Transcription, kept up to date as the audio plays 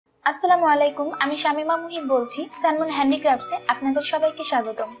আসসালামু আলাইকুম, আমি শামিমা মুহিব বলছি সানমুন হ্যান্ডিক্রাফটসে আপনাদের সবাইকে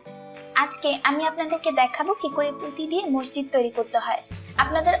স্বাগতম। আজকে আমি আপনাদেরকে দেখাবো কি করে পুঁতি দিয়ে মসজিদ তৈরি করতে হয়।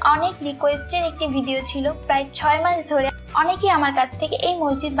 আপনাদের অনেক রিকোয়েস্টের একটি ভিডিও ছিল, প্রায় 6 মাস ধরে অনেকেই আমার কাছ থেকে এই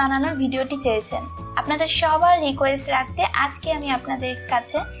মসজিদ বানানোর ভিডিওটি চেয়েছেন। আপনাদের সবার রিকোয়েস্ট রাখতে আজকে আমি আপনাদের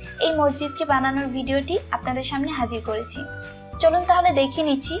কাছে এই মসজিদটি বানানোর ভিডিওটি আপনাদের সামনে হাজির করেছি। চলুন তাহলে দেখে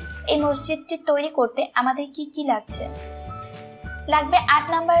নিচ্ছি এই মসজিদটি তৈরি করতে আমাদের কি কি লাগছে। লাগবে 8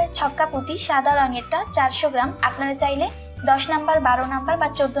 নম্বরের ছক্কা পুঁতি সাদা রঙেরটা 400 গ্রাম। আপনারা চাইলে 10 নম্বর, 12 নম্বর বা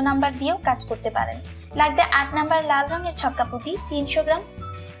 14 নম্বর দিয়েও কাজ করতে পারেন। লাগবে 8 নম্বর লাল রঙের ছক্কা পুঁতি 300 গ্রাম,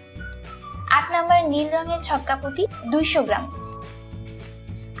 8 নম্বর নীল রঙের ছক্কা পুঁতি 200 গ্রাম।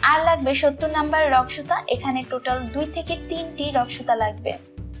 আর লাগবে 70 নম্বর রক সুতা, এখানে টোটাল 2 থেকে 3টি রক সুতা লাগবে।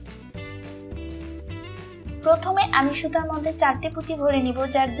 প্রথমে আমি সুতার মধ্যে 4টি পুঁতি ভরে নিব,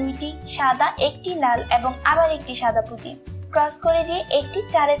 যার 2টি সাদা, 1টি লাল এবং আবার 1টি সাদা পুঁতি ক্রস করে দিয়ে একটি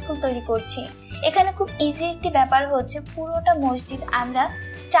চারের ফুল তৈরি করছি। এখানে খুব ইজি একটি ব্যাপার হচ্ছে, পুরোটা মসজিদ আমরা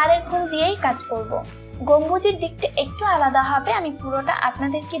চারের ফুল দিয়েই কাজ করব। গম্বুজের দিকটা একটু আলাদা হবে, আমি পুরোটা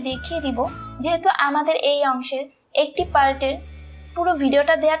আপনাদেরকে দেখিয়ে দিব। যেহেতু আমাদের এই অংশের একটি পার্টের পুরো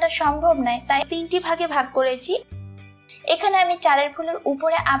ভিডিওটা দেওয়াটা সম্ভব নয়, তাই 3টি ভাগে ভাগ করেছি। এখানে আমি চারের ফুলের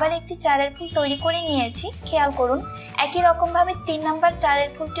উপরে আবার একটি চারের ফুল তৈরি করে নিয়েছি। খেয়াল করুন, একই রকম ভাবে 3 নম্বর চারের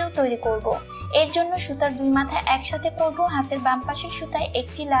ফুলটিও তৈরি করব। এর জন্য সুতার 2 মাথায় একসাথে করব। হাতের বাম পাশের সুতায়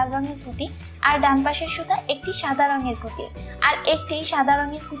একটি লাল রঙের পুঁতি আর ডান পাশের সুতায় একটি সাদা রঙের পুঁতি আর একটি সাদা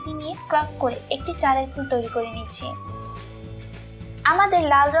রঙের পুঁতি নিয়ে ক্রস করে একটি চারের ফুল তৈরি করে নিচ্ছি। আমাদের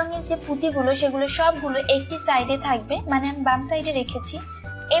লাল রঙের যে পুঁতিগুলো সেগুলো সবগুলো একটি সাইডে থাকবে, মানে আমি বাম সাইডে রেখেছি।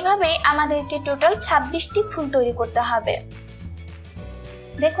 এভাবে আমাদেরকে টোটাল 26টি ফুল তৈরি করতে হবে।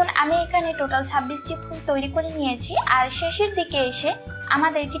 দেখুন, আমি এখানে টোটাল 26টি ফুল তৈরি করে নিয়েছি। আর শেষের দিকে এসে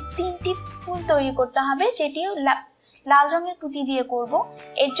আমাদেরকে 3টি ফুল তৈরি করতে হবে, যেটিও লাল রঙের পুঁতি দিয়ে করব।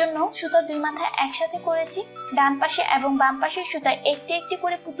 এর জন্য সুতার 2 মাথায় একসাথে করেছি। ডান পাশে এবং বাম পাশের সুতায় একটি একটি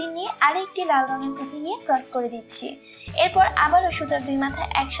করে পুঁতি নিয়ে আরেকটি লাল রঙের পুঁতি নিয়ে ক্রস করে দিচ্ছি। এরপর আবারও সুতার 2 মাথায়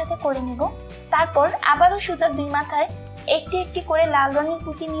একসাথে করে নিব। তারপর আবারও সুতার 2 মাথায় একটি একটি করে লাল রঙের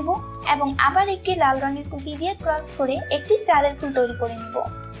পুঁতি নিব এবং আবার একটি লাল রঙের পুঁতি দিয়ে ক্রস করে একটি চারের ফুল তৈরি করে নিব।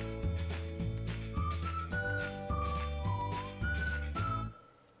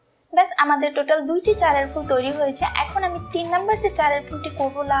 ব্যাস, আমাদের টোটাল 2টি চারের ফুল তৈরি হয়েছে। এখন আমি 3 নম্বর যে চারের ফুলটি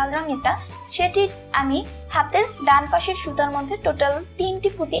করব লাল রঙেরটা, সেটি আমি হাতের ডান পাশের সুতার মধ্যে টোটাল 3টি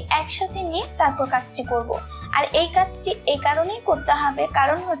পুঁতি একসাথে নিয়ে তারপর কাজটি করব। আর এই কাজটি এই কারণেই করতে হবে,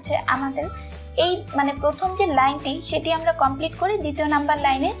 কারণ হচ্ছে আমাদের এই প্রথম যে লাইনটি সেটি আমরা কমপ্লিট করে 2য় নাম্বার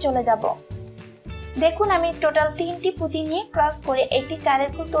লাইনে চলে যাব। দেখুন, আমি টোটাল 3টি পুঁতি নিয়ে ক্রস করে একটি চারের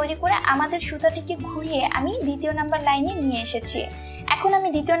ফুল তৈরি করে আমাদের সুতাটিকে ঘুরিয়ে আমি 2য় নাম্বার লাইনে নিয়ে এসেছি। এখন আমি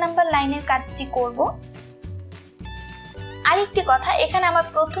 2য় নাম্বার লাইনের কাজটি করব। আরেকটি কথা, এখানে আমার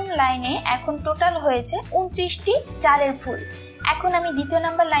প্রথম লাইনে এখন টোটাল হয়েছে 29টি চারের ফুল। এখন আমি 2য়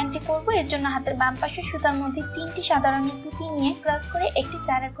নাম্বার লাইনটি করব। এর জন্য হাতের বাম পাশের সুতার মধ্যে 3টি সাদা রঙের পুঁতি নিয়ে ক্রস করে একটি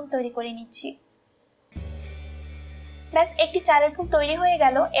চারের ফুল তৈরি করে নিচ্ছি। ব্যাস, একটি চারের ফুল তৈরি হয়ে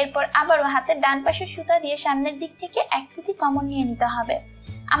গেল। এরপর আবারও হাতের ডান পাশের সুতা দিয়ে সামনের দিক থেকে এক পুঁতি কমন নিয়ে নিতে হবে।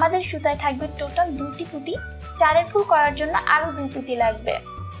 আমাদের সুতায় থাকবে টোটাল 2টি পুঁতি। চারের ফুল করার জন্য আরো 2 পুঁতি লাগবে।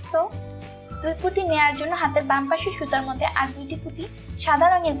 সো 2 পুঁতি নেওয়ার জন্য হাতের বাম পাশের সুতার মধ্যে আর 2টি পুঁতি সাদা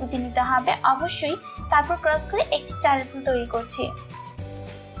রঙের পুঁতি নিতে হবে অবশ্যই। তারপর ক্রস করে একটি চারের ফুল তৈরি করছি।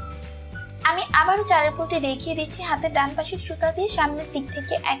 আমি আবারও চারের ফুলটি দেখিয়ে দিচ্ছি। হাতের ডান পাশের সুতা দিয়ে সামনের দিক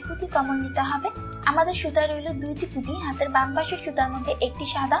থেকে এক পুঁতি কমন নিতে হবে। আমাদের সুতায় রইল 2টি পুঁতি। হাতের বাম পাশের সুতার মধ্যে একটি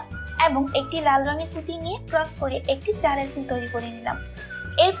সাদা এবং একটি লাল রঙের পুঁতি নিয়ে ক্রস করে একটি চারের ফুল তৈরি করে নিলাম।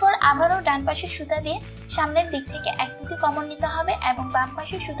 এরপর আবারও ডান পাশের সুতা দিয়ে সামনের দিক থেকে এক পুঁতি কমন নিতে হবে এবং বাম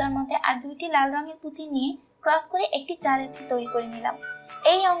পাশের সুতার মধ্যে আর 2টি লাল রঙের পুঁতি নিয়ে ক্রস করে একটি চারের ফুল তৈরি করে নিলাম।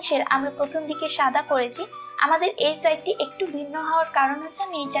 এই অংশের আমরা প্রথম দিকে সাদা করেছি। আমাদের এই সাইডটি একটু ভিন্ন হওয়ার কারণ হচ্ছে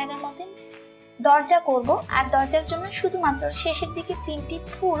আমি এই জায়গার মধ্যে দরজা করব, আর দরজার জন্য শুধুমাত্র শেষের দিকে 3টি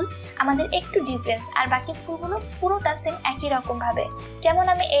ফুল আমাদের একটু ডিফারেন্স, আর বাকি ফুলগুলো পুরোটা সেম একই রকম ভাবে। যেমন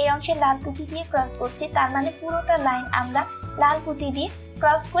আমি এই অংশে লাল পুঁতি দিয়ে ক্রস করছি, তার মানে পুরোটা লাইন আমরা লাল পুঁতি দিয়ে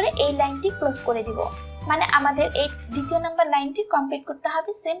ক্রস করে এই লাইনটি ক্লোজ করে দিব। মানে আমাদের এই 2য় নাম্বার লাইনটি কমপ্লিট করতে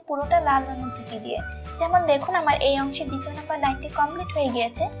হবে সেম পুরোটা লাল রঙের পুঁতি দিয়ে। যেমন দেখুন, আমার এই অংশে 2য় নাম্বার লাইনটি কমপ্লিট হয়ে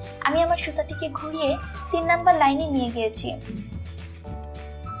গিয়েছে। আমি আমার সুতাটিকে ঘুরিয়ে 3 নাম্বার লাইনে নিয়ে গিয়েছি।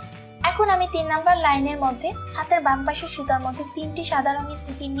 এখন আমি 3 নাম্বার লাইনের মধ্যে হাতের বাম পাশের সুতার মধ্যে 3টি সাদা রঙের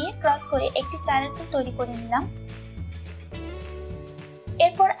পুঁতি নিয়ে ক্রস করে একটি চারের ফুল তৈরি করে নিলাম।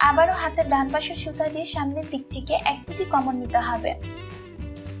 এরপর আবারও হাতের ডান পাশের সুতা দিয়ে সামনের দিক থেকে এক পুঁতি কমন নিতে হবে।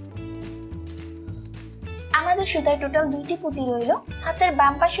 আমাদের সুতায় টোটাল 2টি পুঁতি রইল। হাতের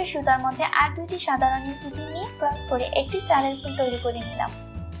বাম পাশের সুতার মধ্যে আর 2টি সাদা রঙের পুঁতি নিয়ে ক্রস করে একটি চারের ফুল তৈরি করে নিলাম।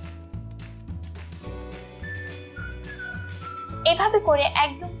 এভাবে করে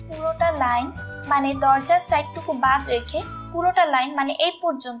একদম পুরোটা লাইন মানে দরজার সাইডটুকু বাদ রেখে পুরোটা লাইন মানে এই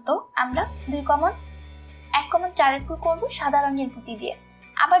পর্যন্ত আমরা 1 কমন চারের ফুল করব সাদা রঙের পুঁতি দিয়ে।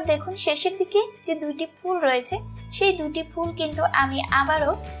 আবার দেখুন শেষের দিকে যে দুইটি ফুল রয়েছে সেই দুইটি ফুল কিন্তু আমি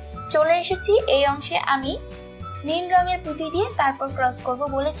আবারও চলে এসেছি এই অংশে আমি নীল রঙের পুঁতি দিয়ে তারপর ক্রস করব।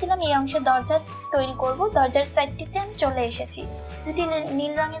 বলেছিলাম এই অংশে দরজা তৈরি করব, দরজার সাইডটিতে আমি চলে এসেছি। দুটি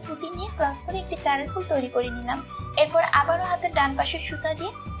নীল রঙের পুঁতি নিয়ে ক্রস করে একটি চারের ফুল তৈরি করে নিলাম। এরপর আবারও হাতের ডান পাশের সুতা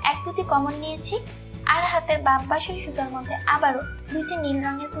দিয়ে এক পুঁতি কমন নিয়েছি আর হাতের বাম পাশের সুতার মধ্যে আবারও দুইটি নীল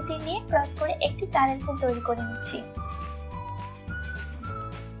রঙের পুঁতি নিয়ে ক্রস করে একটি চারের ফুল তৈরি করে নিচ্ছি।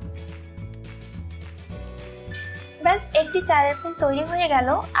 ব্যাস একটি চারের ফুল তৈরি হয়ে গেল।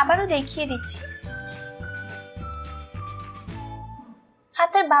 আবারও দেখিয়ে দিচ্ছি।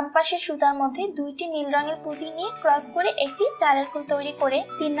 হাতের বাম পাশের সুতার মধ্যে দুইটি নীল রঙের পুঁতি নিয়ে ক্রস করে একটি চারের ফুল তৈরি করে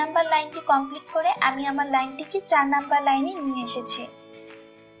 3 নাম্বার লাইনটি কমপ্লিট করে আমি আমার লাইনটিকে 4 নাম্বার লাইনে নিয়ে এসেছি।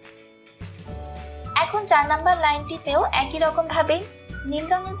 এখন 4 নাম্বার লাইনটিতেও একই রকম ভাবে নীল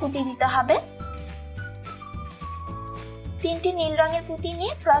রঙের পুঁতি দিতে হবে। 3টি নীল রঙের পুঁতি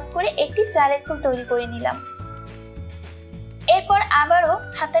নিয়ে ক্রস করে একটি চারের ফুল তৈরি করে নিলাম। এরপর আবারও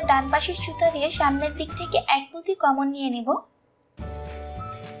হাতের ডান পাশের সুতা দিয়ে সামনের দিক থেকে এক পুঁতি কমন নিয়ে নিব।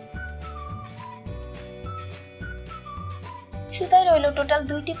 সুতায় রইল টোটাল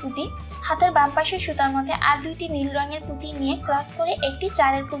 2টি পুঁতি। হাতের বাম পাশের সুতার মধ্যে আর 2টি নীল রঙের পুঁতি নিয়ে ক্রস করে একটি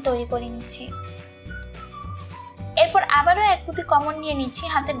চারের ফুল তৈরি করে নিচ্ছি। এরপর আবারও এক পুঁতি কমন নিয়ে নিচ্ছি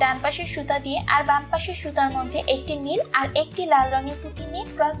হাতের ডান পাশের সুতা দিয়ে আর বাম পাশের সুতার মধ্যে একটি নীল আর একটি লাল রঙের পুঁতি নিয়ে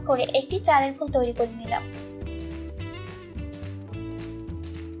ক্রস করে একটি চারের ফুল তৈরি করে নিলাম।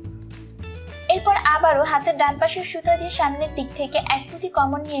 এরপর আবারও হাতের ডান পাশের সুতা দিয়ে সামনের দিক থেকে এক পুঁতি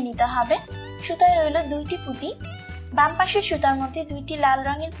কমন নিয়ে নিতে হবে। সুতায় রইল 2টি পুঁতি। বাম পাশের সুতার মধ্যে 2টি লাল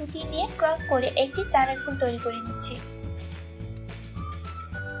রঙের পুঁতি নিয়ে ক্রস করে একটি চারের ফুল তৈরি করে নিচ্ছি।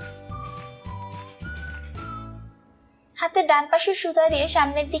 হাতের ডান পাশের সুতা দিয়ে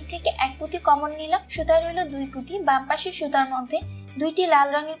সামনের দিক থেকে এক পুঁতি কমন নিলাম। সুতায় রইল 2 পুঁতি। বাম পাশের সুতার মধ্যে 2টি লাল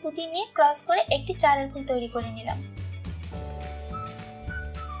রঙের পুঁতি নিয়ে ক্রস করে একটি চারের ফুল তৈরি করে নিলাম।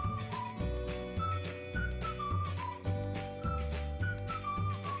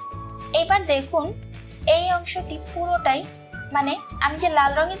 এবার দেখুন এই অংশটি পুরোটাই মানে আমি যে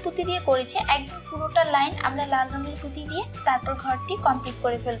লাল রঙের পুঁতি দিয়ে করেছি একদম পুরোটা লাইন আমরা লাল রঙের পুঁতি দিয়ে তারপর ঘরটি কমপ্লিট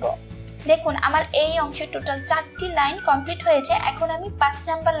করে ফেলবো। দেখুন আমার এই অংশে টোটাল 4টি লাইন কমপ্লিট হয়েছে। এখন আমি 5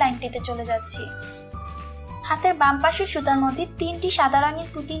 নাম্বার লাইনটিতে চলে যাচ্ছি। হাতের বাম পাশের সুতার মধ্যে 3টি সাদা রঙের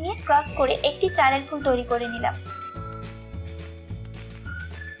পুঁতি নিয়ে ক্রস করে একটি চারের ফুল তৈরি করে নিলাম।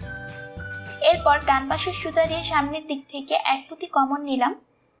 এরপর ডান পাশের সুতা দিয়ে সামনের দিক থেকে এক পুঁতি কমন নিলাম।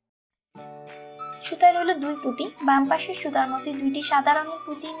 সুতায় রইল 2 পুঁতি। বাম পাশের সুতার মধ্যে 2টি সাদা রঙের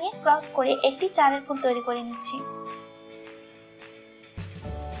পুঁতি নিয়ে ক্রস করে একটি চারের ফুল তৈরি করে নিচ্ছি।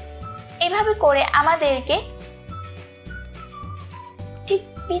 এভাবে করে আমাদেরকে ঠিক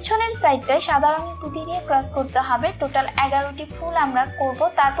পিছনের সাইডটায় সাদা রঙের পুঁতি দিয়ে ক্রস করতে হবে। টোটাল 11টি ফুল আমরা করব,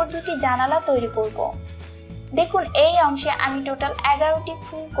 তারপর 2টি জানালা তৈরি করব। দেখুন এই অংশে আমি টোটাল 11টি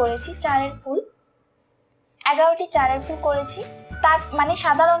ফুল করেছি, চারের ফুল 11টি চারের ফুল করেছি। তার মানে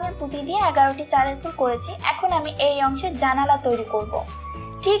সাদা রঙের পুঁতি দিয়ে 11টি চারের ফুল করেছি। এখন আমি এই অংশে জানালা তৈরি করব।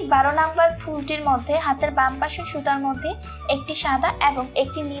 ঠিক 12 নাম্বার ফুলটির মধ্যে হাতের বাম পাশের সুতার মধ্যে একটি সাদা এবং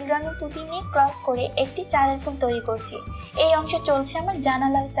একটি নীল রঙের পুঁতি নিয়ে ক্রস করে একটি চারের ফুল তৈরি করছি। এই অংশে চলছে আমার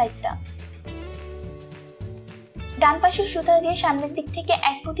জানালার সাইডটা। ডান পাশের সুতা দিয়ে সামনের দিক থেকে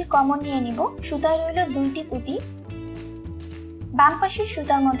এক পুঁতি কমন নিয়ে নিব। সুতায় রইল 2টি পুঁতি। বাম পাশের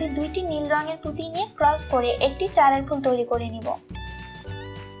সুতার মধ্যে 2টি নীল রঙের পুঁতি নিয়ে ক্রস করে একটি চারের ফুল তৈরি করে নিব।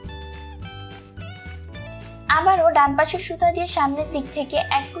 আবারও ডান পাশের সুতা দিয়ে সামনের দিক থেকে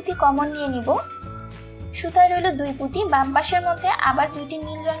এক পুঁতি কমন নিয়ে নিব। সুতায় রইল 2 পুঁতি। বাম পাশের মধ্যে আবার 2টি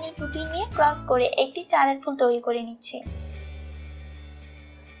নীল রঙের পুঁতি নিয়ে ক্রস করে একটি চারের ফুল তৈরি করে নিচ্ছি।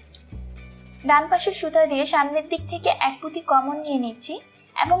 ডান পাশের সুতা দিয়ে সামনের দিক থেকে এক পুঁতি কমন নিয়ে নিচ্ছি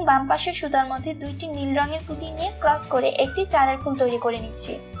এবং বাম পাশের সুতার মধ্যে 2টি নীল রঙের পুঁতি নিয়ে ক্রস করে একটি চারের ফুল তৈরি করে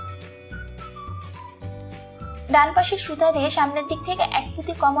নিচ্ছি। ডান পাশের সুতা দিয়ে সামনের দিক থেকে এক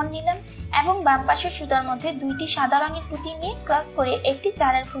পুঁতি কমন নিলাম এবং বাম পাশের সুতার মধ্যে 2টি সাদা রঙের পুঁতি নিয়ে ক্রস করে একটি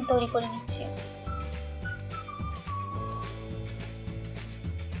চারের ফুল তৈরি করে নিচ্ছি।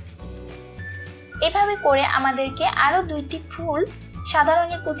 এভাবে করে আমাদেরকে আরো 2টি ফুল সাদা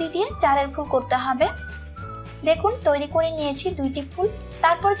রঙের পুঁতি দিয়ে চারের ফুল করতে হবে। দেখুন তৈরি করে নিয়েছি 2টি ফুল।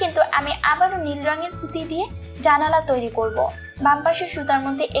 তারপর কিন্তু আমি আবারও নীল রঙের পুঁতি দিয়ে জানালা তৈরি করব। বাম পাশের সুতার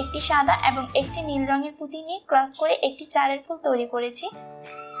মধ্যে একটি সাদা এবং একটি নীল রঙের পুঁতি নিয়ে ক্রস করে একটি চারের ফুল তৈরি করেছি।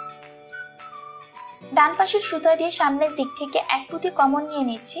 ডান পাশের সুতা দিয়ে সামনের দিক থেকে এক পুঁতি কমন নিয়ে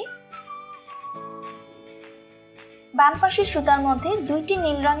নিচ্ছি। বাম পাশের সুতার মধ্যে দুইটি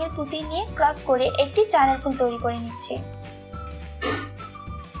নীল রঙের পুঁতি নিয়ে ক্রস করে একটি চারের ফুল তৈরি করে নিচ্ছি।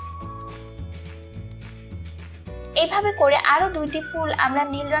 এইভাবে করে আরো দুইটি ফুল আমরা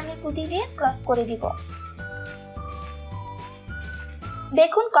নীল রঙের পুঁতি দিয়ে ক্রস করে দিব।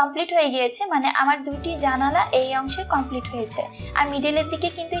 দেখুন কমপ্লিট হয়ে গিয়েছে, মানে আমার দুইটি জানালা এই অংশে কমপ্লিট হয়েছে। আর মিডলের দিকে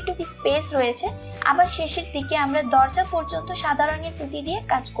কিন্তু একটু স্পেস রয়েছে। আবার শেষের দিকে আমরা দরজা পর্যন্ত সাদা রঙের পুঁতি দিয়ে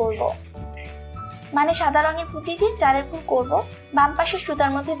কাজ করব, মানে সাদা রঙের পুঁতি দিয়ে চারের ফুল করব। বাম পাশের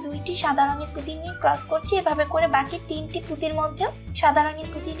সুতার মধ্যে দুইটি সাদা রঙের পুঁতি নিয়ে ক্রস করছি। এভাবে করে বাকি তিনটি পুঁতির মধ্যেও সাদা রঙের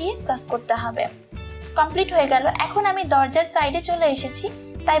পুঁতি দিয়ে ক্রস করতে হবে। কমপ্লিট হয়ে গেল। এখন আমি দরজার সাইডে চলে এসেছি,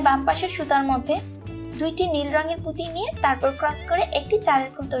 তাই বাম পাশের সুতার মধ্যে দুইটি নীল রঙের পুঁতি নিয়ে তারপর ক্রস করে একটি চারের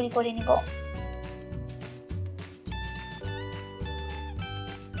ফুল তৈরি করে নিব।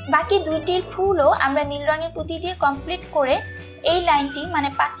 বাকি দুইটি ফুলও আমরা নীল রঙের পুঁতি দিয়ে কমপ্লিট করে এই লাইনটি, মানে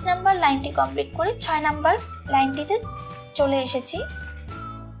 5 নাম্বার লাইনটি কমপ্লিট করে 6 নাম্বার লাইনটিতে চলে এসেছি।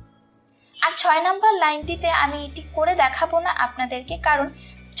 আর 6 নাম্বার লাইনটিতে আমি এটি করে দেখাবো না আপনাদেরকে, কারণ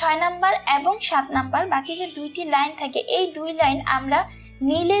 6 নাম্বার এবং 7 নাম্বার বাকি যে দুইটি লাইন থাকে, এই দুই লাইন আমরা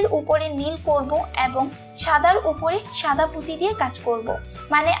নীলের উপরে নীল করব এবং সাদার উপরে সাদা পুঁতি দিয়ে কাজ করব।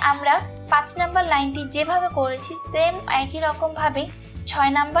 মানে আমরা 5 নাম্বার লাইনটি যেভাবে করেছি সেম একই রকম ভাবে 6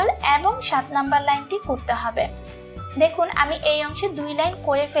 নাম্বার এবং 7 নাম্বার লাইনটি করতে হবে। দেখুন আমি এই অংশে দুই লাইন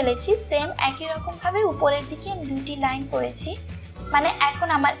করে ফেলেছি, সেম একই রকম ভাবে উপরের দিকে আমি দুইটি লাইন করেছি। মানে এখন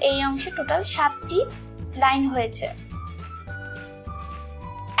আমার এই অংশে টোটাল 7টি লাইন হয়েছে।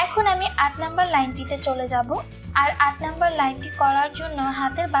 এখন আমি 8 নাম্বার লাইনটিতে চলে যাব। আর 8 নাম্বার লাইনটি করার জন্য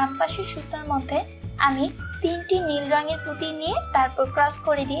হাতের বাম পাশের সুতার মধ্যে আমি 3টি নীল রঙের পুঁতি নিয়ে তারপর ক্রস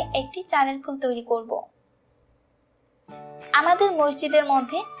করে দিয়ে একটি চারের ফুল তৈরি করব। আমাদের মসজিদের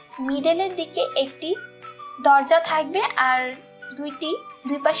মধ্যে মিডলের দিকে একটি দরজা থাকবে আর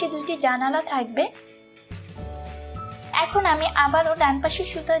দুই পাশে দুইটি জানালা থাকবে। এখন আমি আবারও ডান পাশের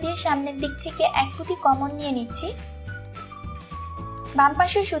সুতা দিয়ে সামনের দিক থেকে এক পুঁতি কমন নিয়ে নিচ্ছি। বাম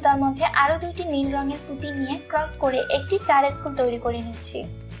পাশের সুতার মধ্যে আরো দুইটি নীল রঙের পুঁতি নিয়ে ক্রস করে একটি চারের ফুল তৈরি করে নিচ্ছি।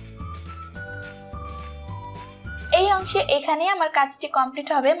 এই অংশে এখানে আমার কাজটি কমপ্লিট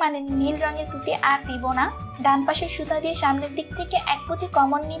হবে, মানে নীল রঙের পুঁতি আর দিব না। ডান পাশের সুতা দিয়ে সামনের দিক থেকে এক পুঁতি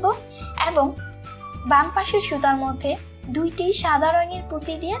কমন নিব এবং বাম পাশের সুতার মধ্যে দুইটি সাদা রঙের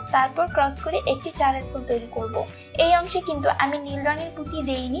পুঁতি দিয়ে তারপর ক্রস করে একটি চারের ফুল তৈরি করব। এই অংশে কিন্তু আমি নীল রঙের পুঁতি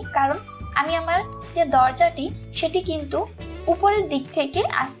দেইনি, কারণ আমি আমার যে দরজাটি সেটি কিন্তু উপরের দিক থেকে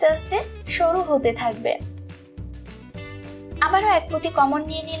আস্তে আস্তে সরু হতে থাকবে। আবারও এক পুঁতি কমন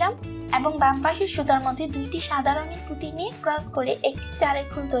নিয়ে নিলাম এবং বাম পাশের সুতার মধ্যে দুইটি সাদা রঙের পুঁতি নিয়ে ক্রস করে একটি চারের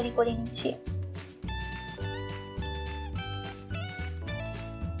ফুল তৈরি করে নিচ্ছি।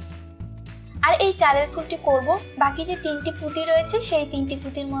 আর এই চারের ফুলটি করব বাকি যে 3টি পুঁতি রয়েছে সেই 3টি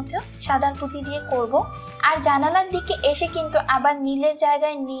পুঁতির মধ্যে সাদার পুঁতি দিয়ে করব। আর জানালার দিকে এসে কিন্তু আবার নীলের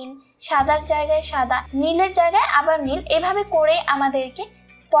জায়গায় নীল, সাদার জায়গায় সাদা, নীলের জায়গায় আবার নীল, এভাবে করে আমাদেরকে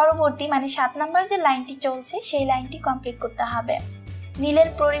পরবর্তী মানে 7 নাম্বার যে লাইনটি চলছে সেই লাইনটি কমপ্লিট করতে হবে। নীলের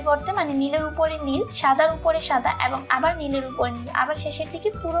পরিবর্তে মানে নীলের উপরে নীল, সাদার উপরে সাদা এবং আবার নীলের উপরে নীল, আবার শেষের দিকে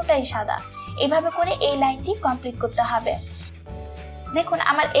পুরোটাই সাদা, এভাবে করে এই লাইনটি কমপ্লিট করতে হবে। দেখুন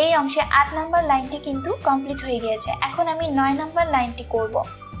আমার এই অংশে 8 নাম্বার লাইনটি কিন্তু কমপ্লিট হয়ে গিয়েছে। এখন আমি 9 নাম্বার লাইনটি করব।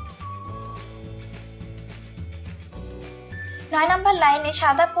 9 নাম্বার লাইনে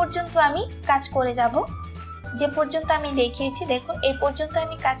সাদা পর্যন্ত আমি কাজ করে যাব, যে পর্যন্ত আমি দেখিয়েছি। দেখুন এই পর্যন্ত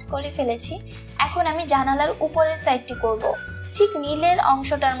আমি কাজ করে ফেলেছি। এখন আমি জানালার উপরের সাইডটি করব। ঠিক নীলের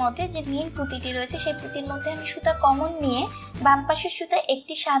অংশটার মধ্যে যে নীল পুঁতিটি রয়েছে সেই পুঁতির মধ্যে আমি সুতা কমন নিয়ে বাম পাশের সুতায়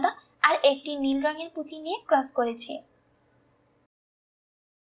একটি সাদা আর একটি নীল রঙের পুঁতি নিয়ে ক্রস করেছি।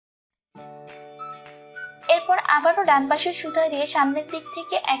 এরপর আবারও ডান পাশের সুতা দিয়ে সামনের দিক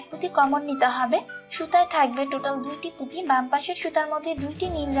থেকে এক পুঁতি কমন নিতে হবে। সুতায় থাকবে টোটাল 2টি পুঁতি। বাম পাশের সুতার মধ্যে 2টি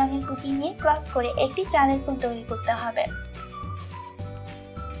নীল রঙের পুঁতি নিয়ে ক্রস করে একটি চারের ফুল তৈরি করতে হবে।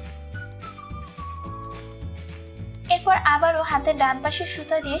 এরপর আবারও হাতের ডান পাশের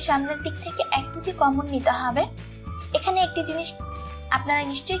সুতা দিয়ে সামনের দিক থেকে এক পুঁতি কমন নিতে হবে। এখানে একটি জিনিস আপনারা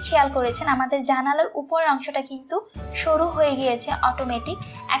নিশ্চয়ই খেয়াল করেছেন, আমাদের জানালার উপরের অংশটা কিন্তু সরু হয়ে গিয়েছে অটোমেটিক।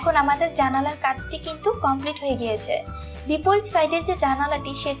 এখন আমাদের জানালার কাজটি কিন্তু কমপ্লিট হয়ে গিয়েছে। বিপরীত সাইডের যে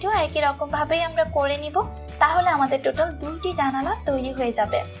জানালাটি সেটিও একই রকম ভাবেই আমরা করে নিব, তাহলে আমাদের টোটাল 2টি জানালা তৈরি হয়ে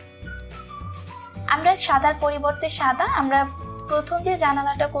যাবে। আমরা সাদার পরিবর্তে সাদা আমরা প্রথম যে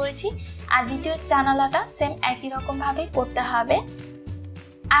জানালাটা করেছি আর দ্বিতীয় জানালাটা সেম একই রকম ভাবেই করতে হবে।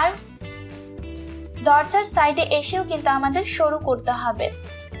 আর দরজার সাইডে এসেও কিন্তু আমাদের সরু করতে হবে।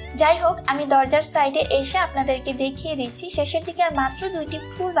 যাই হোক, আমি দরজার সাইডে এসে আপনাদেরকে দেখিয়ে দিচ্ছি। শেষের দিকে আর মাত্র 2টি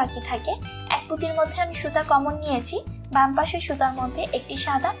ফুল বাকি থাকে। এক পুঁতির মধ্যে আমি সুতা কমন নিয়েছি, বাম পাশের সুতার মধ্যে একটি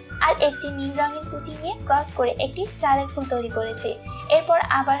সাদা আর একটি নীল রঙের পুঁতি নিয়ে ক্রস করে একটি চারের ফুল তৈরি করেছি। এরপর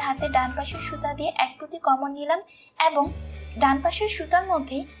আবার হাতে ডান পাশের সুতা দিয়ে এক পুঁতি কমন নিলাম এবং ডান পাশের সুতার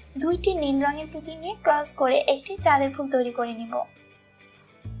মধ্যে দুইটি নীল রঙের পুঁতি নিয়ে ক্রস করে একটি চারের ফুল তৈরি করে নিব।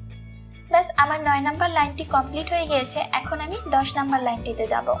 ব্যাস আমার 9 নাম্বার লাইনটি কমপ্লিট হয়ে গিয়েছে। এখন আমি 10 নাম্বার লাইনটিতে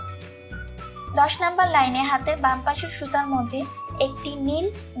যাব। 10 নাম্বার লাইনে হাতের বাম পাশের সুতার মধ্যে একটি নীল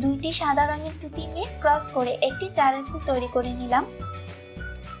দুইটি সাদা রঙের পুঁতি নিয়ে ক্রস করে একটি চারের ফুল তৈরি করে নিলাম।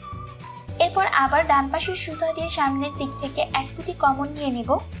 এরপর আবার ডান পাশের সুতা দিয়ে সামনের দিক থেকে এক পুঁতি কমন নিয়ে নিব।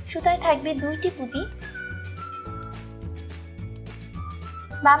 সুতায় থাকবে দুইটি পুঁতি।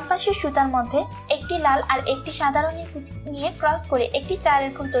 বাম পাশের সুতার মধ্যে একটি লাল আর একটি সাদা রঙের পুঁতি নিয়ে ক্রস করে একটি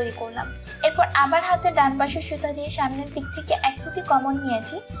চারের ফুল তৈরি করলাম। এরপর আবার হাতের ডান পাশের সুতা দিয়ে সামনের দিক থেকে এক পুঁতি কমন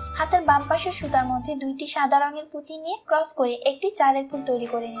নিয়েছি। হাতের বাম পাশের সুতার মধ্যে দুইটি সাদা রঙের পুঁতি নিয়ে ক্রস করে একটি চারের ফুল তৈরি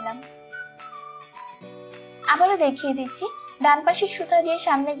করে নিলাম। আবারও দেখিয়ে দিচ্ছি, ডান পাশের সুতা দিয়ে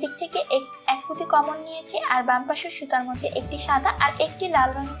সামনের দিক থেকে এক পুঁতি কমন নিয়েছি আর বাম পাশের সুতার মধ্যে একটি সাদা আর একটি লাল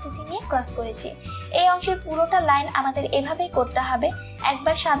রঙের পুঁতি নিয়ে ক্রস করেছি। এই অংশের পুরোটা লাইন আমাদের এভাবেই করতে হবে।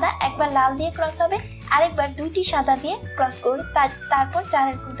 একবার সাদা একবার লাল দিয়ে ক্রস হবে, আরেকবার দুইটি সাদা দিয়ে ক্রস করে তারপর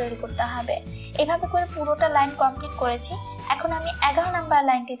চারের ফুল তৈরি করতে হবে। এভাবে করে পুরোটা লাইন কমপ্লিট করেছি। এখন আমি 11 নাম্বার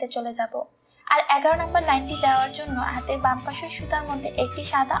লাইনটিতে চলে যাব। আর 11 নাম্বার লাইনটি যাওয়ার জন্য হাতের বাম পাশের সুতার মধ্যে একটি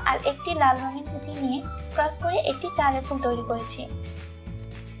সাদা আর একটি লাল রঙের পুঁতি নিয়ে ক্রস করে একটি চারের ফুল তৈরি করেছি।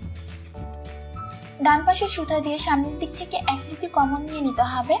 ডান পাশের সুতা দিয়ে সামনের দিক থেকে এক পুঁতি কমন নিয়ে নিতে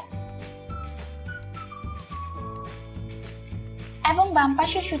হবে এবং বাম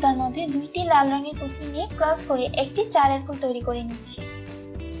পাশের সুতার মধ্যে দুইটি লাল রঙের পুঁতি নিয়ে ক্রস করে একটি চারের ফুল তৈরি করে নিচ্ছি।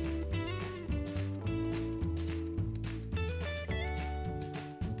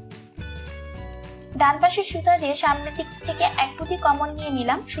 ডান পাশের সুতা দিয়ে সামনের দিক থেকে এক পুঁতি কমন নিয়ে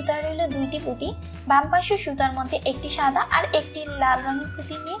নিলাম। সুতায় রইল দুইটি পুঁতি। বাম পাশের সুতার মধ্যে একটি সাদা আর একটি লাল রঙের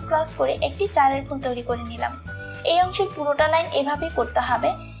পুঁতি নিয়ে ক্রস করে একটি চারের ফুল তৈরি করে নিলাম। এই অংশের পুরোটা লাইন এভাবেই করতে হবে।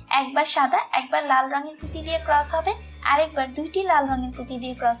 একবার সাদা একবার লাল রঙের পুঁতি দিয়ে ক্রস হবে, আরেকবার দুইটি লাল রঙের পুঁতি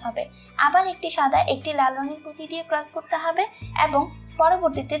দিয়ে ক্রস হবে, আবার একটি সাদা একটি লাল রঙের পুঁতি দিয়ে ক্রস করতে হবে এবং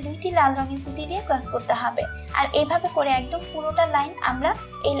পরবর্তীতে দুইটি লাল রঙের পুঁতি দিয়ে ক্রস করতে হবে। আর এইভাবে করে একদম পুরোটা লাইন আমরা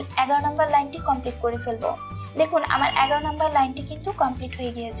এই 11 নম্বর লাইনটি কমপ্লিট করে ফেলবো। দেখুন আমার 11 নম্বর লাইনটি কিন্তু কমপ্লিট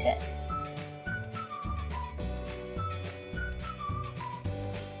হয়ে গিয়েছে।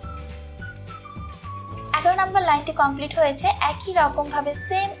 11 নম্বর লাইনটি কমপ্লিট হয়েছে। একই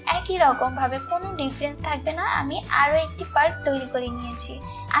রকম ভাবে কোনো ডিফারেন্স থাকবে না। আমি আরো একটি পার্ট তৈরি করে নিয়েছি।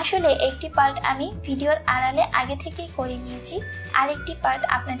 আসলে একটি পার্ট আমি ভিডিওর আড়ালে আগে থেকেই করে নিয়েছি, আরেকটি পার্ট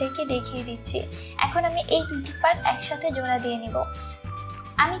আপনাদেরকে দেখিয়ে দিচ্ছি। এখন আমি এই দুটি পার্ট একসাথে জোড়া দিয়ে নিব।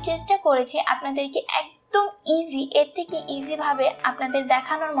 আমি চেষ্টা করেছি আপনাদেরকে একদম ইজি, এর থেকে ইজি ভাবে আপনাদের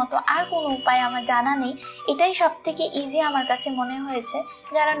দেখানোর মতো আর কোনো উপায় আমার জানা নেই। এটাই সবথেকে ইজি আমার কাছে মনে হয়েছে।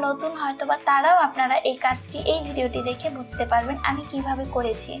 যারা নতুন হয়তোবা তারাও আপনারা এই কাজটি এই ভিডিওটি দেখে বুঝতে পারবেন আমি কিভাবে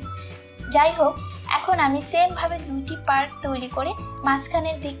করেছি। যাই হোক, এখন আমি সেম ভাবে দুইটি পার্ট তৈরি করে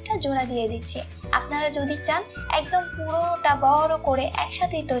মাঝখানের দিকটা জোড়া দিয়ে দিচ্ছি। আপনারা যদি চান একদম পুরোটা বড় করে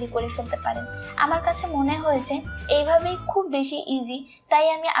একসাথেই তৈরি করে ফেলতে পারেন। আমার কাছে মনে হয়েছে এইভাবেই খুব বেশি ইজি, তাই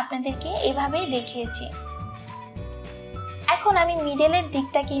আমি আপনাদেরকে এইভাবেই দেখিয়েছি। এখন আমি মিডলের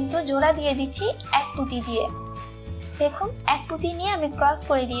দিকটা কিন্তু জোড়া দিয়ে দিচ্ছি এক পুঁতি দিয়ে। দেখুন, এক পুঁতি নিয়ে আমি ক্রস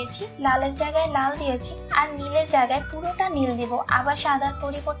করে দিয়েছি, লালের জায়গায় লাল দিয়েছি আর নীলের জায়গায় পুরোটা নীল দিব, আবার সাদার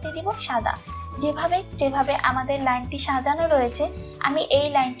পরিবর্তে দিব সাদা। যেভাবে আমাদের লাইনটি সাজানো রয়েছে আমি এই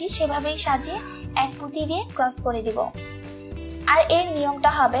লাইনটি সেভাবেই সাজিয়ে এক পুঁতি দিয়ে ক্রস করে দিব। আর এর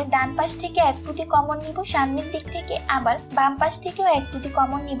নিয়মটা হবে ডান পাশ থেকে এক পুঁতি কমন নিব সামনের দিক থেকে, আবার বাম পাশ থেকেও এক পুঁতি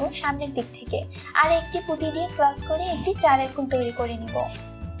কমন নিব সামনের দিক থেকে, আর একটি পুঁতি দিয়ে ক্রস করে একটি চারের ফুল তৈরি করে নিব।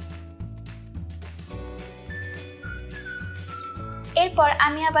 এরপর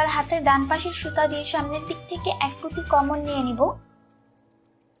আমি আবার হাতের ডান পাশের সুতা দিয়ে সামনের দিক থেকে এক পুঁতি কমন নিয়ে নিব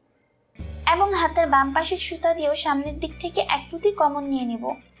এবং হাতের বাম পাশের সুতা দিয়েও সামনের দিক থেকে এক পুঁতি কমন নিয়ে নিব।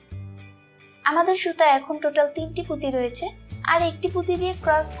 আমাদের সুতা এখন টোটাল 3টি পুঁতি রয়েছে, আর একটি পুঁতি দিয়ে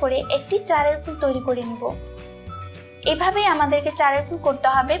ক্রস করে একটি চারের ফুল তৈরি করে নিব। এভাবেই আমাদেরকে চারের ফুল করতে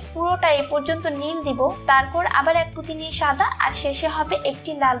হবে। পুরোটা এ পর্যন্ত নীল দিব, তারপর আবার এক পুঁতি নিয়ে সাদা, আর শেষে হবে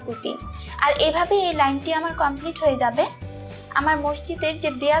একটি লাল পুঁতি। আর এভাবে এই লাইনটি আমার কমপ্লিট হয়ে যাবে। আমার মসজিদের যে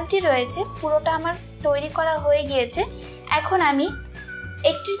দেয়ালটি রয়েছে পুরোটা আমার তৈরি করা হয়ে গিয়েছে। এখন আমি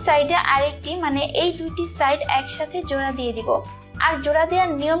একটি সাইডে আরেকটি, মানে এই দুইটি সাইড একসাথে জোড়া দিয়ে দিব। আর জোড়া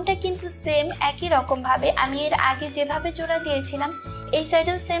দেওয়ার নিয়মটা কিন্তু সেম একই রকম ভাবে আমি এর আগে যেভাবে জোড়া দিয়েছিলাম এই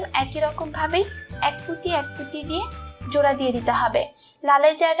সাইডেও সেম একই রকম ভাবেই এক পুঁতি দিয়ে জোড়া দিয়ে দিতে হবে।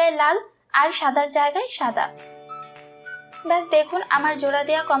 লালের জায়গায় লাল আর সাদার জায়গায় সাদা। ব্যাস দেখুন আমার জোড়া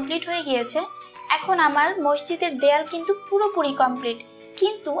দেওয়া কমপ্লিট হয়ে গিয়েছে। এখন আমার মসজিদের দেয়াল কিন্তু পুরোপুরি কমপ্লিট,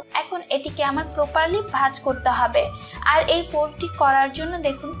 কিন্তু এখন এটিকে আমার প্রপারলি ভাঁজ করতে হবে। আর এই পোলটি করার জন্য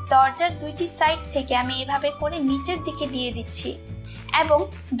দেখুন দরজার দুইটি সাইড থেকে আমি এভাবে করে নিচের দিকে দিয়ে দিচ্ছি এবং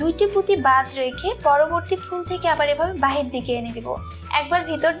দুইটি পুঁতি বাদ রেখে পরবর্তী ফুল থেকে আবার এভাবে বাহির দিকে এনে দিব। একবার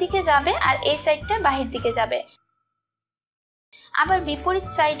ভিতর দিকে যাবে আর এই সাইডটা বাহির দিকে যাবে। আবার বিপরীত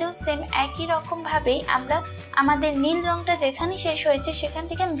সাইডেও সেম একই রকম ভাবেই আমরা আমাদের নীল রংটা যেখানে শেষ হয়েছে সেখান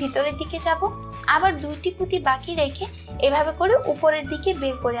থেকে আমি ভিতরের দিকে যাব, আবার দুইটি পুঁতি বাকি রেখে এভাবে করে উপরের দিকে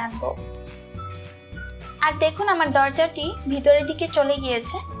বের করে আনবো। আর দেখুন আমার দরজাটি ভিতরের দিকে চলে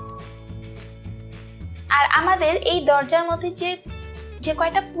গিয়েছে। আর আমাদের এই দরজার মধ্যে যে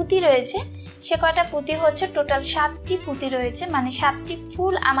কয়টা পুঁতি রয়েছে সে কয়টা পুঁতি হচ্ছে টোটাল 7টি পুঁতি রয়েছে, মানে 7টি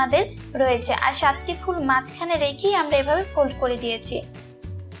ফুল আমাদের রয়েছে। আর 7টি ফুল মাঝখানে রেখেই আমরা এভাবে ফোল্ড করে দিয়েছি।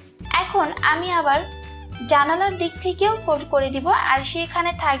 এখন আমি আবার জানালার দিক থেকেও ফোল্ড করে দিব, আর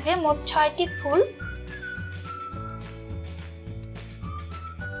সেখানে থাকবে মোট 6টি ফুল।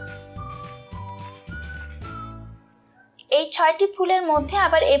 এই 6টি ফুলের মধ্যে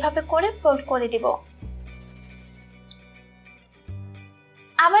আবার এভাবে করে ফোল্ড করে দিব।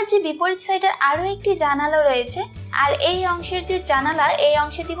 আবার যে বিপরীত সাইডের আরো একটি জানালা রয়েছে, আর এই অংশের যে জানালা এই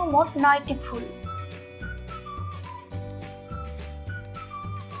অংশে দিব মোট 9টি ফুল।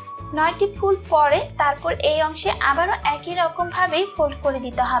 9টি ফুল পরে তারপর এই অংশে আবারও একই রকম ভাবেই ফোল্ড করে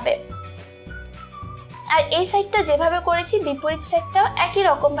দিতে হবে। আর এই সাইডটা যেভাবে করেছি বিপরীত সাইডটাও একই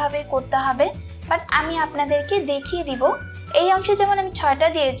রকম ভাবে করতে হবে, বাট আমি আপনাদেরকে দেখিয়ে দিব। এই অংশে যেমন আমি 6টা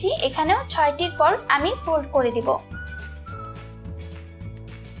দিয়েছি, এখানেও 6টির পর আমি ফোল্ড করে দিব।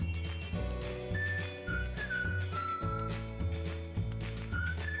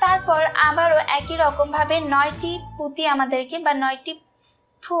 তারপর আবারও একই রকম ভাবে 9টি পুঁতি আমাদেরকে বা 9টি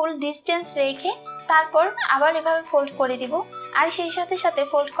ফুল ডিস্টেন্স রেখে তারপর আবার এভাবে ফোল্ড করে দিব। আর সেই সাথে সাথে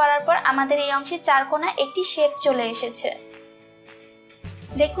ফোল্ড করার পর আমাদের এই অংশে 4 কোণায় একটি শেপ চলে এসেছে।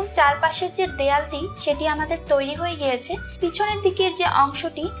 দেখুন চারপাশের যে দেয়ালটি সেটি আমাদের তৈরি হয়ে গিয়েছে। পিছনের দিকের যে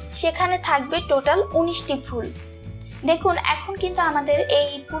অংশটি সেখানে থাকবে টোটাল 19টি ফুল। দেখুন এখন কিন্তু আমাদের এই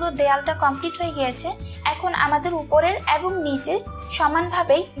পুরো দেয়ালটা কমপ্লিট হয়ে গিয়েছে। এখন আমাদের উপরের এবং নিচে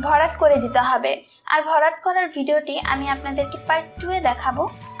সমানভাবেই ভরাট করে দিতে হবে। আর ভরাট করার ভিডিওটি আমি আপনাদেরকে পার্ট 2 এ দেখাবো।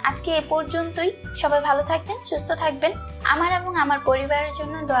 আজকে এ পর্যন্তই। সবাই ভালো থাকবেন, সুস্থ থাকবেন, আমার এবং আমার পরিবারের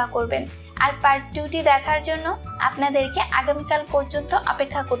জন্য দোয়া করবেন। আর পার্ট 2টি দেখার জন্য আপনাদেরকে আগামীকাল পর্যন্ত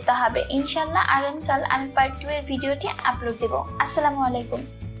অপেক্ষা করতে হবে। ইনশাআল্লাহ আগামীকাল আমি পার্ট 2 এর ভিডিওটি আপলোড দেব। আসসালামু আলাইকুম।